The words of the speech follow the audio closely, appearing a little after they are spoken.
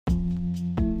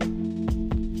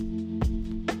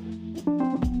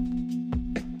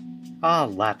Ah,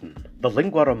 Latin, the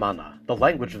lingua romana, the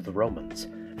language of the Romans.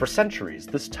 For centuries,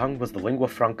 this tongue was the lingua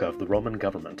franca of the Roman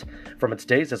government, from its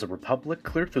days as a republic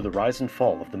clear through the rise and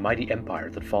fall of the mighty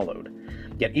empire that followed.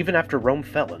 Yet even after Rome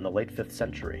fell in the late 5th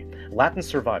century, Latin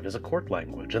survived as a court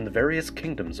language in the various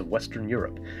kingdoms of Western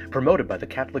Europe, promoted by the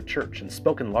Catholic Church and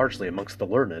spoken largely amongst the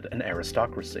learned and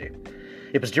aristocracy.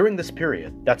 It was during this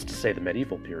period, that's to say the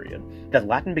medieval period, that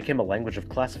Latin became a language of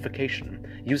classification,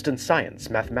 used in science,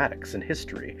 mathematics, and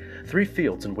history, three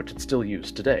fields in which it's still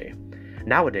used today.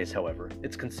 Nowadays, however,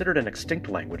 it's considered an extinct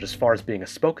language as far as being a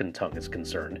spoken tongue is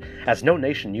concerned, as no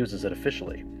nation uses it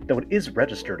officially, though it is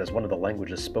registered as one of the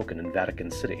languages spoken in Vatican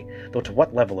City, though to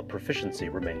what level of proficiency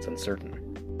remains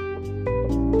uncertain.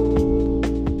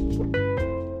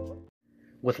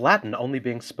 With Latin only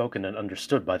being spoken and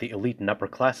understood by the elite and upper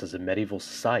classes in medieval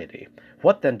society,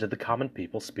 what then did the common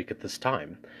people speak at this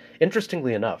time?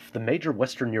 Interestingly enough, the major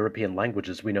Western European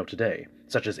languages we know today,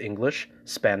 such as English,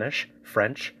 Spanish,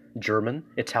 French, German,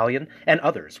 Italian, and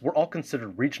others were all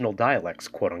considered regional dialects,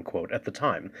 quote-unquote, at the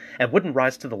time, and wouldn't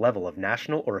rise to the level of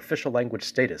national or official language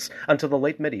status until the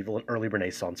late medieval and early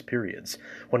Renaissance periods,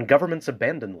 when governments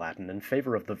abandoned Latin in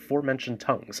favor of the aforementioned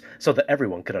tongues so that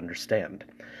everyone could understand.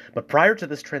 But prior to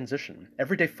this transition,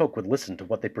 everyday folk would listen to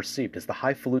what they perceived as the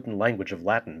highfalutin language of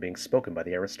Latin being spoken by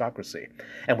the aristocracy,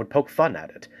 and would poke fun at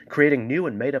it, creating new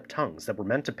and made-up tongues that were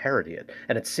meant to parody it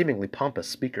and its seemingly pompous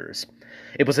speakers.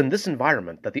 It was in this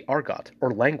environment that the argot,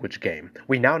 or language game,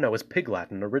 we now know as Pig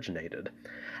Latin originated.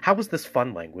 How was this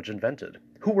fun language invented?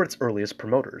 Who were its earliest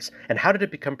promoters? And how did it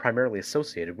become primarily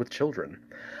associated with children?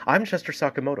 I'm Chester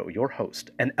Sakamoto, your host,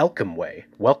 and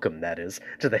welcome, that is,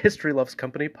 to the History Loves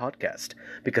Company podcast,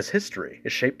 because history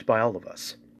is shaped by all of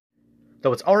us.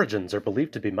 Though its origins are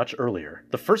believed to be much earlier,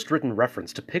 the first written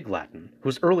reference to Pig Latin,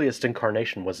 whose earliest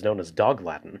incarnation was known as Dog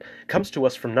Latin, comes to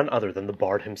us from none other than the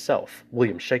bard himself,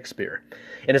 William Shakespeare.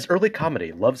 In his early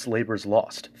comedy, Love's Labour's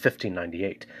Lost,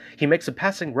 1598, he makes a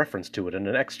passing reference to it in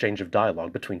an exchange of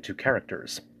dialogue between two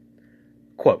characters.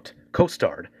 Quote,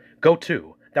 Co-starred, Go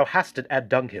to, thou hast it ad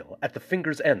dunghill, at the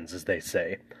fingers' ends, as they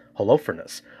say.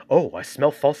 Holofernes, oh, I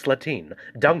smell false Latin,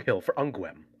 dunghill for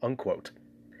unguem, unquote.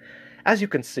 As you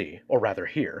can see, or rather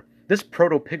hear, this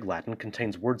Proto-Pig Latin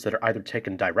contains words that are either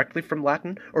taken directly from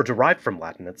Latin or derived from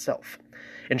Latin itself.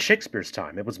 In Shakespeare's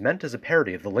time, it was meant as a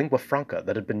parody of the lingua franca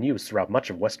that had been used throughout much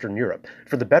of Western Europe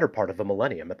for the better part of a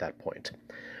millennium at that point.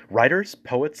 Writers,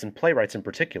 poets, and playwrights in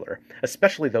particular,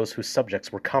 especially those whose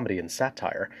subjects were comedy and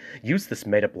satire, used this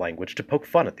made-up language to poke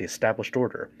fun at the established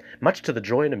order, much to the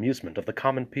joy and amusement of the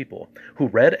common people, who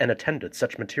read and attended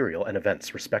such material and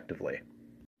events respectively.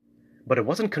 But it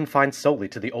wasn't confined solely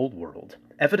to the Old World.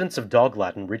 Evidence of Dog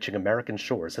Latin reaching American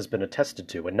shores has been attested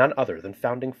to in none other than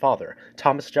Founding Father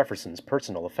Thomas Jefferson's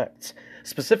personal effects,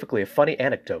 specifically a funny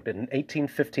anecdote in an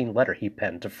 1815 letter he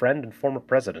penned to friend and former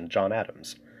President John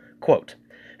Adams. Quote,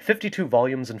 52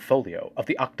 volumes in folio of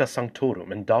the Acta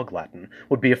Sanctorum in Dog Latin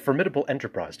would be a formidable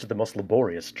enterprise to the most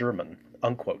laborious German,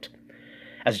 unquote.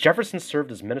 As Jefferson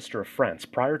served as Minister of France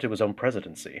prior to his own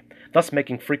presidency, thus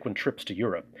making frequent trips to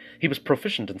Europe, he was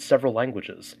proficient in several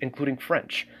languages, including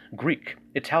French, Greek,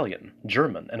 Italian,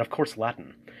 German, and of course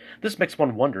Latin. This makes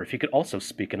one wonder if he could also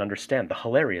speak and understand the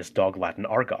hilarious Dog Latin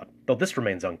argot, though this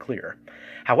remains unclear.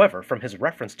 However, from his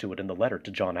reference to it in the letter to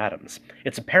John Adams,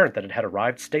 it's apparent that it had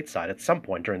arrived stateside at some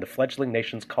point during the fledgling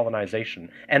nation's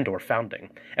colonization and/or founding,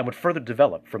 and would further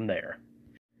develop from there.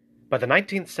 By the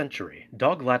 19th century,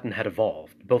 Dog Latin had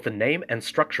evolved, both in name and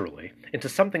structurally, into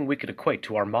something we could equate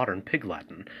to our modern Pig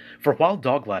Latin, for while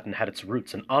Dog Latin had its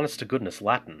roots in honest-to-goodness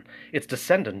Latin, its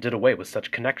descendant did away with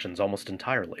such connections almost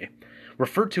entirely.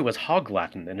 Referred to as Hog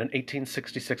Latin in an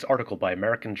 1866 article by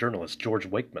American journalist George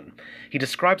Wakeman, he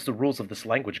describes the rules of this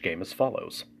language game as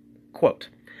follows. Quote,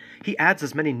 He adds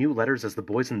as many new letters as the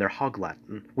boys in their Hog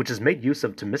Latin, which is made use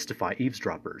of to mystify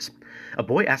eavesdroppers. A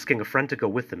boy asking a friend to go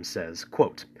with him says,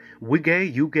 quote,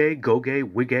 Wige, yuge, goge,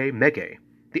 wige, mege.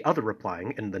 The other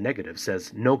replying in the negative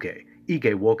says noge,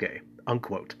 ige woge,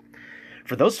 unquote.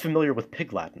 For those familiar with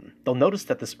Pig Latin, they'll notice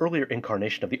that this earlier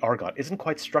incarnation of the argot isn't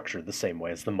quite structured the same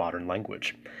way as the modern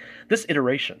language. This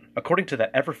iteration, according to that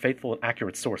ever-faithful and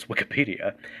accurate source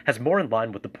Wikipedia, has more in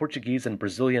line with the Portuguese and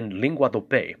Brazilian língua do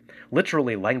pé,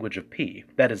 literally language of P,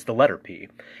 that is, the letter P,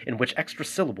 in which extra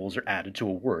syllables are added to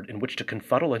a word in which to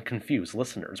confuddle and confuse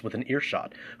listeners with an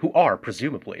earshot who are,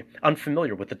 presumably,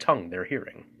 unfamiliar with the tongue they're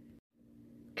hearing.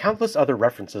 Countless other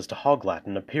references to Hog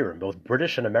Latin appear in both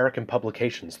British and American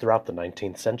publications throughout the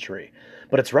 19th century,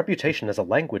 but its reputation as a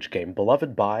language game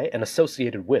beloved by and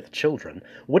associated with children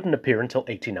wouldn't appear until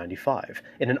 1895,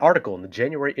 in an article in the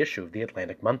January issue of the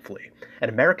Atlantic Monthly, an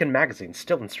American magazine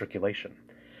still in circulation.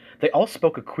 They all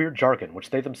spoke a queer jargon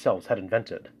which they themselves had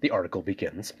invented, the article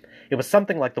begins. It was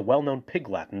something like the well-known Pig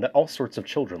Latin that all sorts of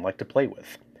children like to play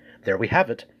with. There we have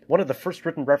it, one of the first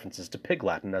written references to Pig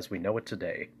Latin as we know it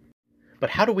today. But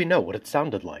how do we know what it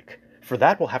sounded like? For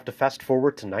that, we'll have to fast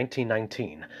forward to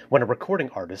 1919, when a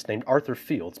recording artist named Arthur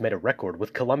Fields made a record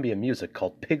with Columbia Music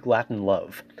called Pig Latin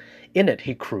Love. In it,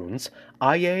 he croons,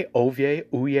 Aye, ovye,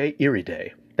 uye,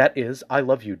 iride. That is, I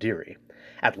love you, dearie.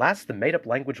 At last, the made-up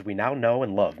language we now know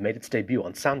and love made its debut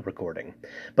on sound recording.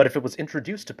 But if it was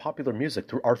introduced to popular music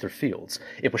through Arthur Fields,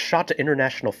 it was shot to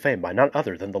international fame by none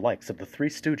other than the likes of the Three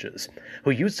Stooges, who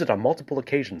used it on multiple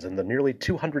occasions in the nearly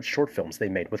 200 short films they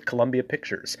made with Columbia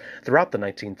Pictures throughout the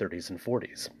 1930s and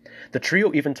 40s. The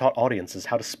trio even taught audiences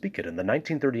how to speak it in the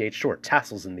 1938 short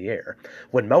Tassels in the Air,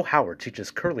 when Mo Howard teaches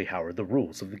Curly Howard the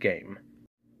rules of the game.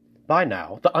 By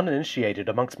now, the uninitiated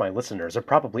amongst my listeners are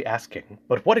probably asking,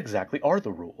 but what exactly are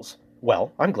the rules?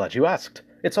 Well, I'm glad you asked.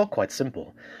 It's all quite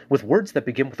simple. With words that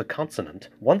begin with a consonant,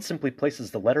 one simply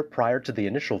places the letter prior to the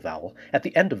initial vowel at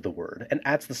the end of the word and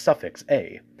adds the suffix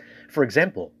a. For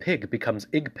example, pig becomes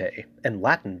igpe, and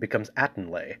Latin becomes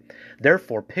Atin-lay.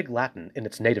 Therefore, Pig Latin, in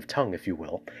its native tongue, if you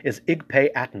will, is igpe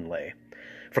Atin-lay.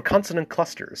 For consonant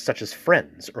clusters, such as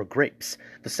friends or grapes,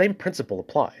 the same principle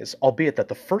applies, albeit that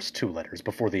the first two letters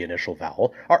before the initial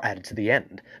vowel are added to the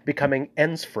end, becoming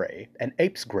ensfrey and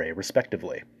apesgrey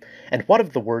respectively. And what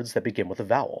of the words that begin with a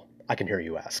vowel? I can hear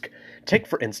you ask. Take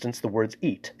for instance the words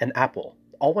eat and apple.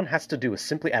 All one has to do is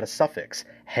simply add a suffix,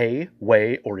 hey,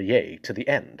 way, or ye, to the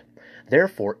end.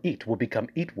 Therefore, eat will become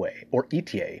eatway or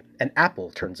eatye, and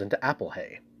apple turns into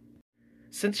applehay.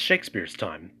 Since Shakespeare's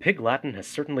time, Pig Latin has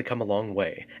certainly come a long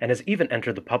way, and has even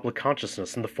entered the public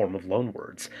consciousness in the form of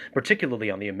loanwords, particularly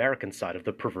on the American side of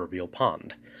the proverbial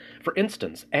pond. For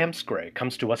instance, amscray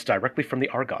comes to us directly from the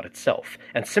argot itself,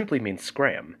 and simply means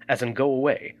scram, as in go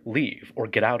away, leave, or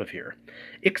get out of here.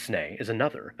 Ixnay is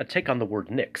another, a take on the word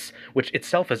nix, which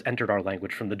itself has entered our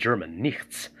language from the German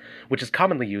nichts, which is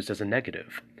commonly used as a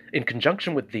negative. In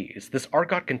conjunction with these, this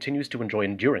argot continues to enjoy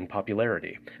enduring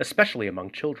popularity, especially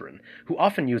among children, who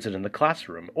often use it in the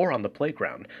classroom or on the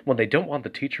playground when they don't want the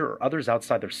teacher or others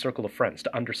outside their circle of friends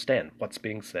to understand what's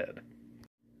being said.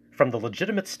 From the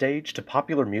legitimate stage to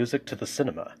popular music to the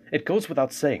cinema, it goes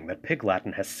without saying that Pig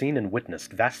Latin has seen and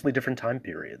witnessed vastly different time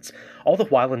periods, all the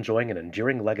while enjoying an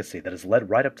enduring legacy that has led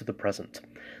right up to the present.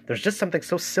 There's just something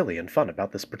so silly and fun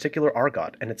about this particular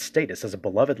argot, and its status as a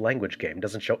beloved language game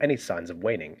doesn't show any signs of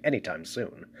waning anytime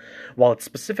soon. While its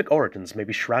specific origins may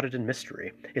be shrouded in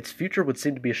mystery, its future would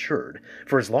seem to be assured,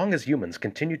 for as long as humans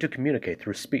continue to communicate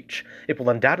through speech, it will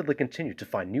undoubtedly continue to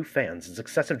find new fans in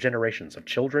successive generations of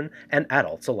children and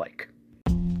adults alike.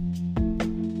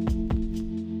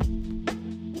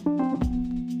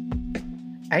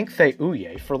 Ankthay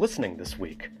Uye for listening this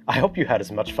week. I hope you had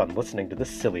as much fun listening to this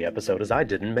silly episode as I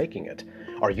did in making it.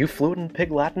 Are you fluent in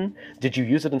Pig Latin? Did you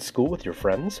use it in school with your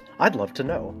friends? I'd love to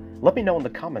know. Let me know in the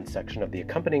comments section of the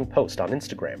accompanying post on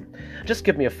Instagram. Just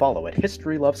give me a follow at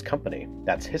History Loves Company.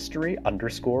 That's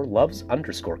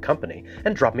history_loves_company,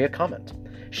 and drop me a comment.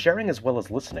 Sharing as well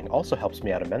as listening also helps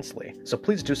me out immensely, so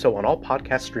please do so on all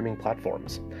podcast streaming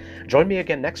platforms. Join me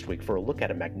again next week for a look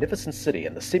at a magnificent city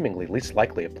in the seemingly least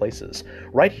likely of places,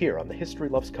 right here on the History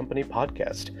Loves Company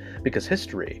podcast, because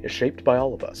history is shaped by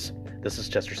all of us. This is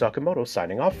Chester Sakamoto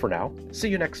signing off for now. See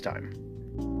you next time.